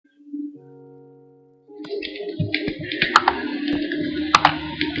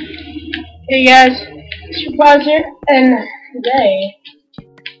Hey guys, it's your Buzzer, and today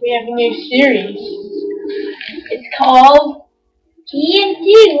we have a new series. It's called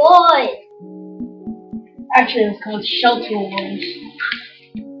TNT Wars. Actually, it's called Shelter Wars.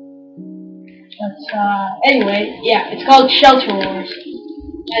 But anyway, yeah, it's called Shelter Wars,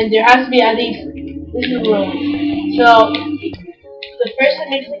 and there has to be at least this is the rule. So the person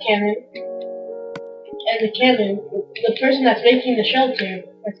makes the cannon, and the person that's making the shelter,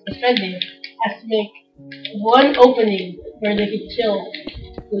 that's defending, has to make one opening where they can kill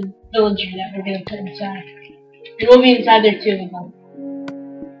the villager that we're gonna put inside. It will be inside there too, though.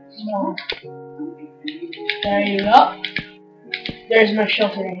 So there you go. There's my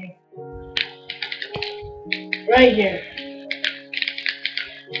shelter right here. Right here.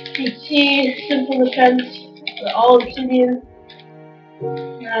 You can see simple defense. They're all obsidian.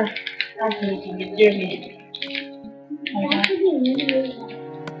 I don't think you can get near me.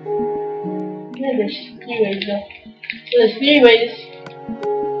 Yeah, there's 3 ways though. So there's 3 ways.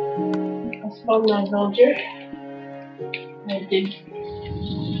 I'll spawn my villager. I did.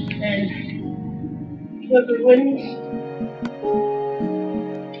 And whoever wins,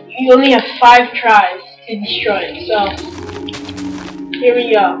 you only have 5 tries to destroy it. So here we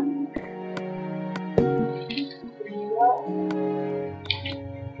go.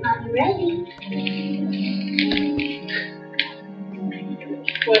 I'm ready.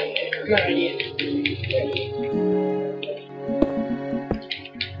 Wait, I'm not ready yet.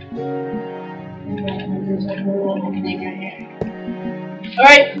 There's like a little opening right here.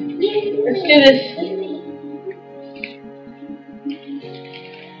 Alright, let's do this.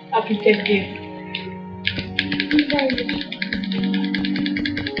 I'll protect you.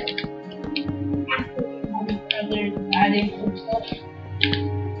 Other adding some stuff.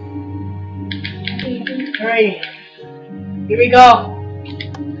 Alright, here we go.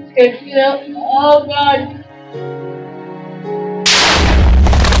 It's gonna feel. Oh god.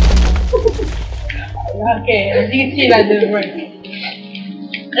 Okay, as you can see, that didn't work.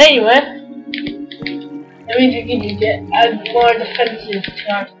 Anyway, that means we can just add more defenses to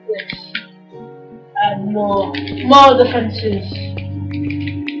our place. Add more defenses.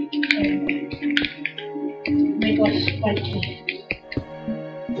 Make us spiky.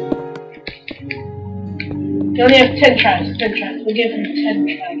 You only have 10 tries. 10 tries. We'll give him 10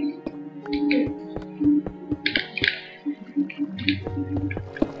 tries.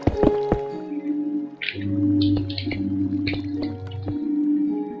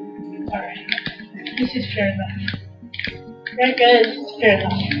 Alright. This is fair enough. Right guys, it's fair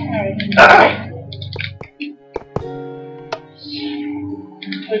enough. Alright.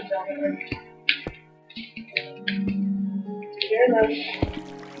 Fair enough.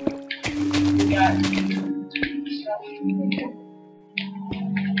 We got stuff.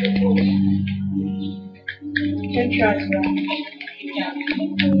 10 tries now. Yeah.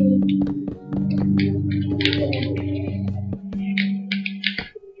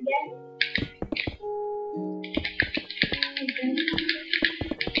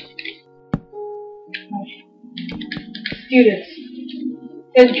 Let's do this.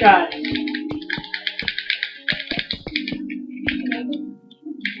 10 tries.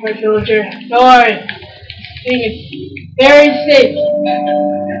 My villager. Don't worry. This thing is very safe.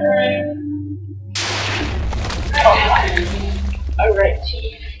 Alright.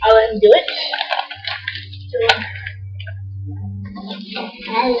 I'll let him do it.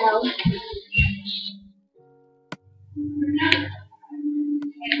 Hello.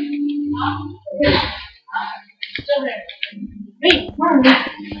 Still there. Wait, Mark,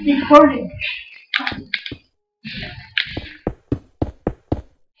 recording.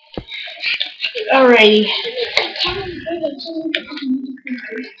 Alrighty.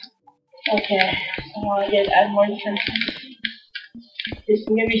 Okay, so I get add more defenses. This is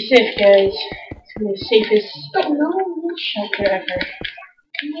gonna be safe, guys. It's gonna be the safest shelter ever.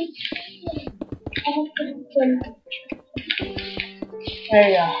 There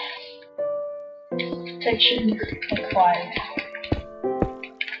you go. Protection acquired.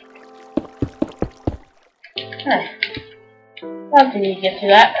 Alright. I don't think we get to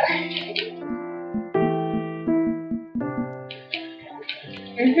that.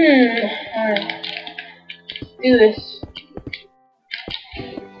 Alright. Let's do this.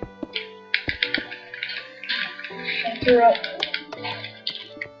 Shelter up.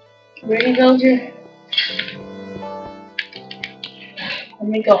 Ready, villager? I'll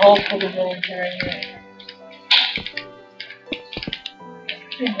make a hole for the villager right here.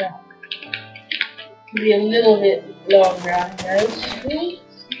 There you go. Be a little bit low ground, guys.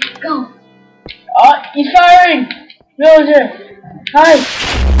 Go. Oh, he's firing! Villager! Hi!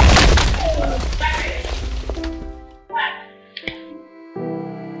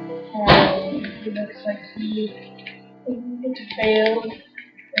 It looks like he failed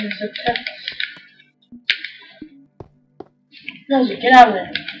his attempt. Rosie, get out of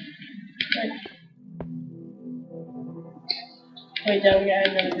there. Wait, down, we got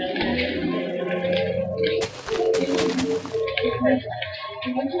another builder.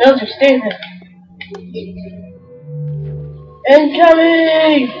 Builder, stay there.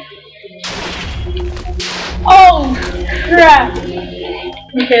 Incoming! Oh, crap!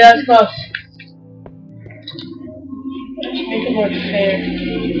 Okay, that's close. Let's make it more fair.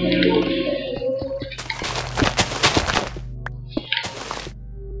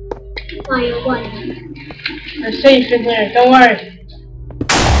 Fire one. We're safe in there, don't worry.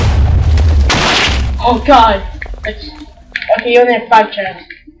 Oh god! Okay, you only have 5 chances.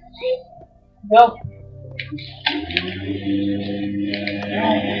 Go.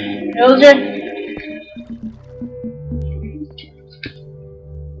 Villager.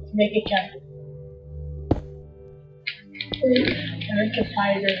 Make it count. There's a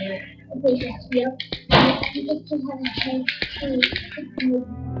fire right here. Yep.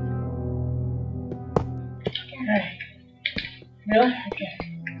 Alright. Really? Okay.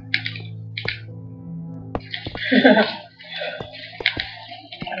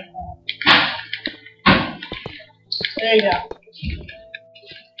 There you go.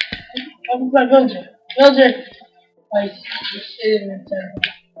 Open my villager. Villager! Oh, he's sitting in the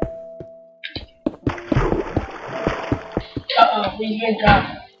Uh-oh, he's getting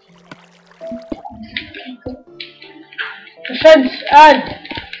dropped. Defense, add!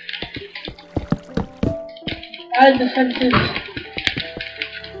 Add defenses.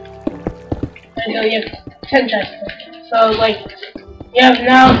 I know you have 10 tries. So, like, you have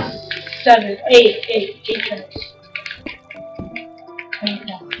now 8 tries.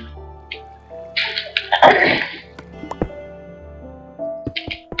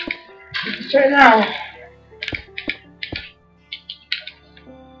 Start now.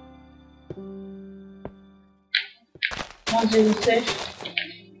 Once you safe,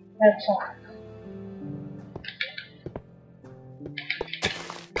 that's all.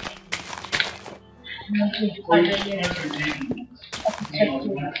 Once you find it, I'll protect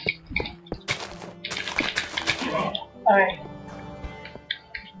you. Alright.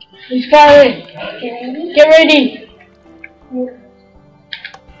 He's firing! Get ready!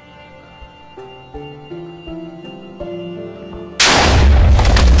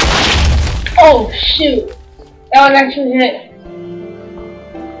 Oh shoot! That one actually hit.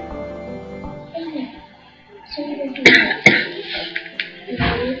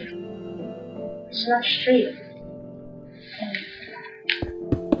 It's not straight.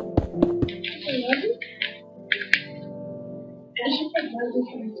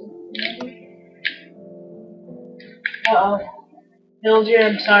 Uh-oh. Villager,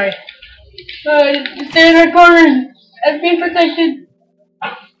 I'm sorry. Stay in our corners! And be protected!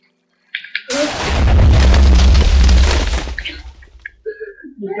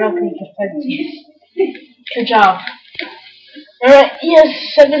 You broke your defenses. Good job. Alright, yes,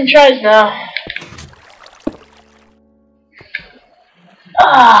 7 tries now.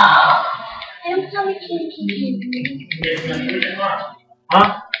 Ah! Huh?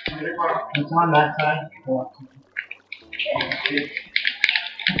 It's on that side.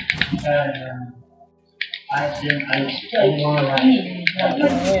 I didn't want to.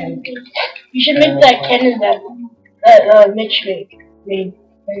 You should make that cannon that Mitch made.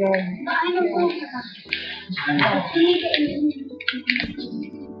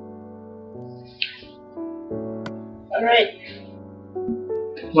 Alright.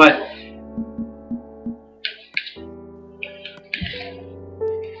 What?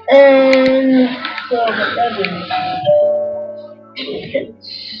 And so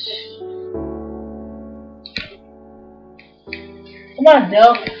come on,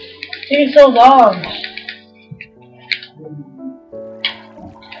 Bill. It's taking so long.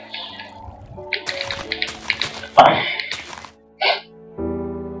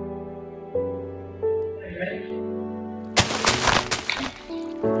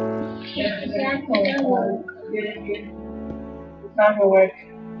 It's not gonna work.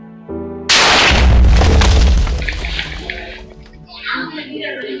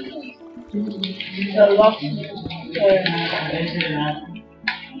 So lost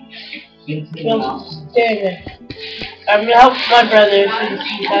I'm gonna help my brother since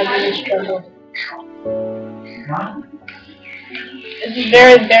he's having this trouble. This is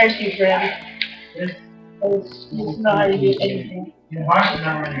very embarrassing for him. Because he doesn't know how to do anything.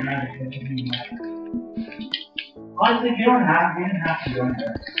 Honestly, if you didn't have to do it.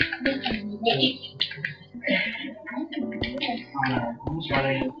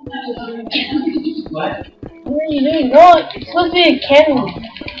 funny. What? What are you doing? No, it's supposed to be a cannon.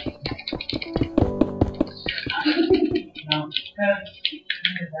 No.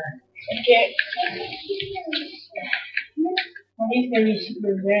 Okay. Well, he's gonna be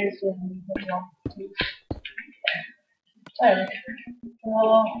super very soon. Alright.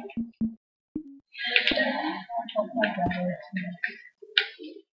 Well.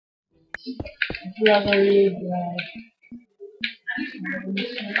 Rubbery drive.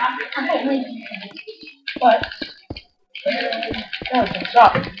 What? Oh,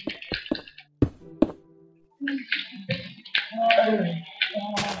 stop.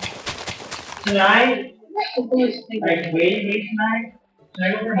 Tonight? Supposed to be. Like, wait tonight? Can I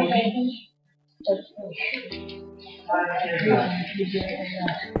go for a movie?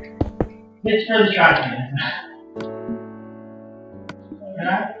 It's for the shotgun.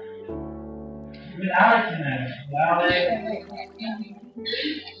 Yeah? With Alex in it. Alex.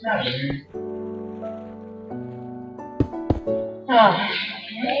 Not weird.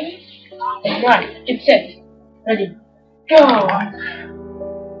 Right, get set. Ready. Go!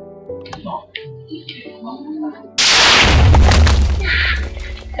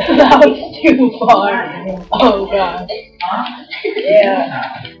 That was too far. Oh god. Huh?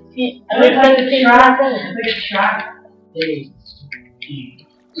 Yeah. See, I look like a track. It's like a track. Hey.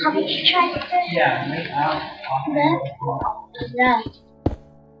 How much try to Yeah, make out. that?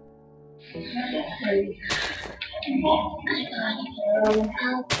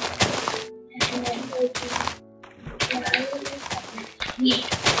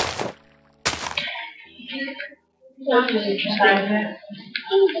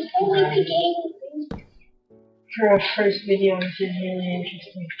 For a first video, this is really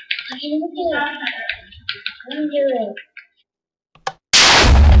interesting.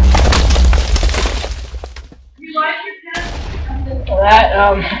 Well, that,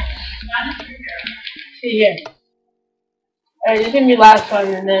 see here. Alright, this is gonna be the last one,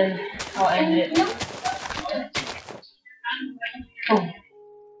 and then I'll end it. Boom.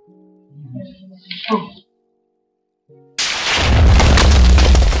 Boom.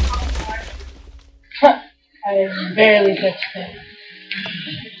 I barely touched it.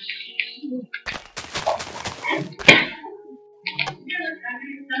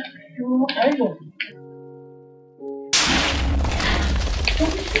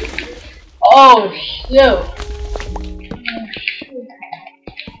 Oh, shoot.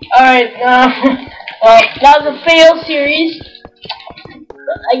 Alright, well, that was a fail series.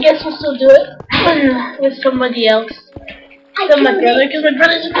 I guess we'll still do it with somebody else. Not my brother, because my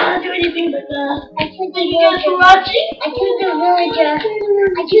brother doesn't want to do anything but, I killed the thank you guys for watching. I killed the villager.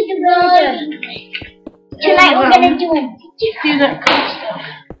 I killed the villager. Tonight we're gonna do that kind of stuff.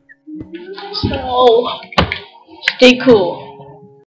 So, stay cool.